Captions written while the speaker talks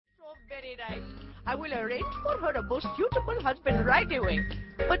Very nice. I will arrange for her a most suitable husband right away.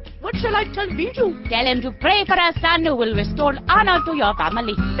 But what shall I tell Biju? Tell him to pray for a son who will restore honor to your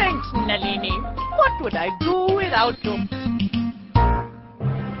family. Thanks, Nalini. What would I do without you?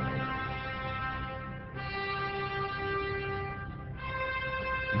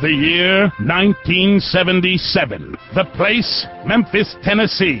 The year 1977. The place, Memphis,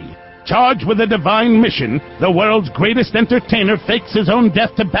 Tennessee. Charged with a divine mission, the world's greatest entertainer fakes his own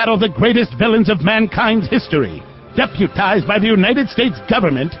death to battle the greatest villains of mankind's history. Deputized by the United States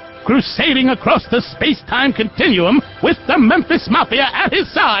government, crusading across the space-time continuum with the Memphis Mafia at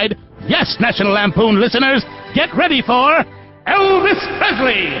his side. Yes, National Lampoon listeners, get ready for Elvis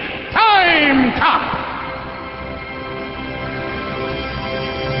Presley, Time Cop!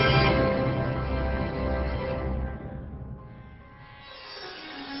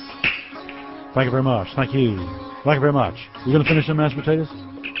 Thank you very much. Thank you. Thank you very much. You gonna finish the mashed potatoes?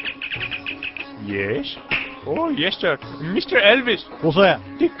 Yes? Oh, yes, sir. Mr. Elvis. What's that?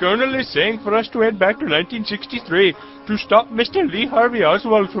 The Colonel is saying for us to head back to 1963 to stop Mr. Lee Harvey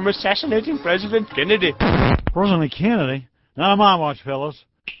Oswald from assassinating President Kennedy. President Kennedy? Now, my watch, fellas.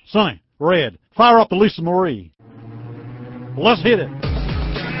 Sonny, Red, fire up the Lisa Marie. Let's hit it.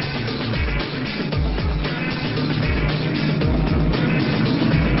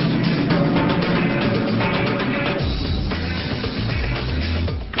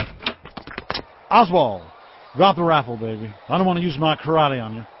 Oswald, drop the rifle, baby. I don't want to use my karate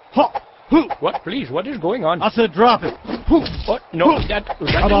on you. Ha! Hoo! What, please? What is going on? I said drop it. Hoo! What? No, Hoo! that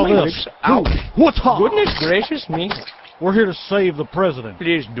How about my this? ribs. Ow. Hoo! What's hot? Goodness gracious me. We're here to save the president.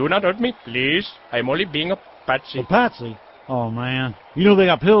 Please, do not hurt me. Please. I'm only being a patsy. Well, Patsy? Oh, man. You know they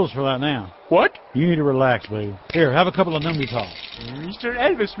got pills for that now. What? You need to relax, baby. Here, have a couple of Numbital. Mr.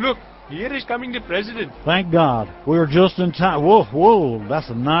 Elvis, look. Here is coming the president. Thank God. We were just in time. Whoa, whoa. That's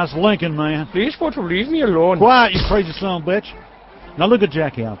a nice Lincoln, man. Please, for to leave me alone. Quiet, you crazy son of a bitch. Now look at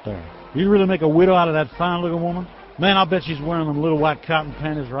Jackie out there. You really make a widow out of that fine-looking woman? Man, I bet she's wearing them little white cotton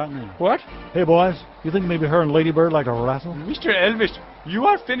panties right now. What? Hey, boys, you think maybe her and Lady Bird like to wrestle? Mr. Elvis, you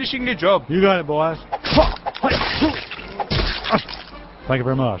are finishing the job. You got it, boys. Thank you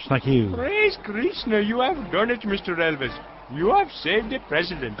very much. Thank you. Praise Krishna, you have done it, Mr. Elvis. You have saved the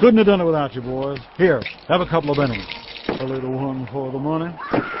president. Couldn't have done it without you, boys. Here, have a couple of enemies. A little one for the money.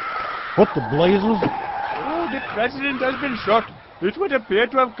 What the blazes? Oh, the president has been shot. It would appear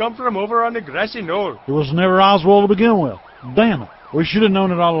to have come from over on the grassy knoll. It was never Oswald to begin with. Damn it. We should have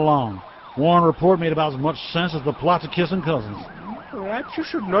known it all along. Warren report made about as much sense as the plot to Kissing Cousins. Perhaps you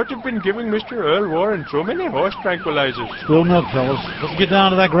should not have been giving Mr. Earl Warren so many horse tranquilizers. Still enough, fellas. Let's get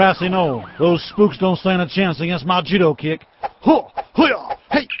down to that grassy knoll. Those spooks don't stand a chance against my judo kick. Ho! Ho!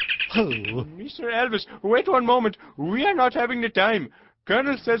 Hey! Ho! Mr. Elvis, wait one moment. We are not having the time.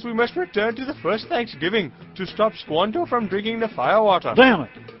 Colonel says we must return to the first Thanksgiving to stop Squanto from drinking the firewater. Damn it.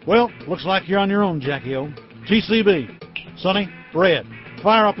 Well, looks like you're on your own, Jackie-O. TCB. Sonny, Red,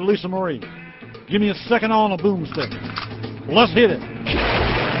 fire up to Lisa Marie. Give me a second on a boomstick. Let's hit it.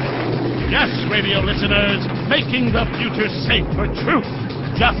 Yes, radio listeners, making the future safe for truth,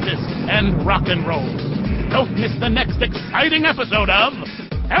 justice, and rock and roll. Don't miss the next exciting episode of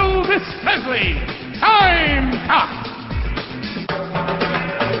Elvis Presley, Time Cop!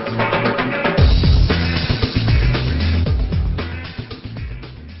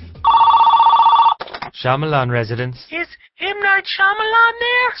 Shyamalan residence. Is M. Night Shyamalan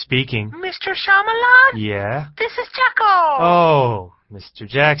there? Speaking. Mr. Shyamalan? Yeah? This is Jacko. Oh, Mr.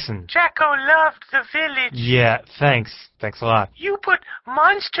 Jackson. Jacko loved the village. Yeah, thanks. Thanks a lot. You put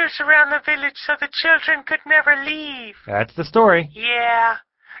monsters around the village so the children could never leave. That's the story. Yeah,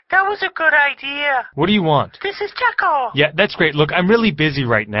 that was a good idea. What do you want? This is Jacko. Yeah, that's great. Look, I'm really busy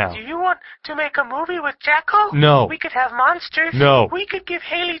right now. Do you want to make a movie with Jacko? No. We could have monsters. No. We could give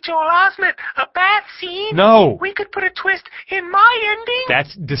Haley Joel Osment a bath scene. No. We could put a twist in my ending.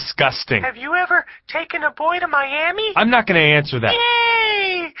 That's disgusting. Have you ever taken a boy to Miami? I'm not going to answer that.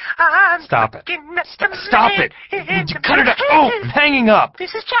 Yay! I'm Stop it. fucking Stop it. Cut it out. Oh, I'm hanging up.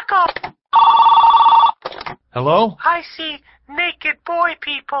 This is Jacko. Hello? I see naked boy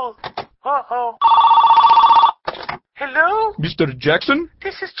people. Uh-oh. Hello? Mr. Jackson,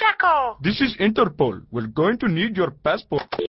 This is Jacko. this is Interpol. We're going to need your passport.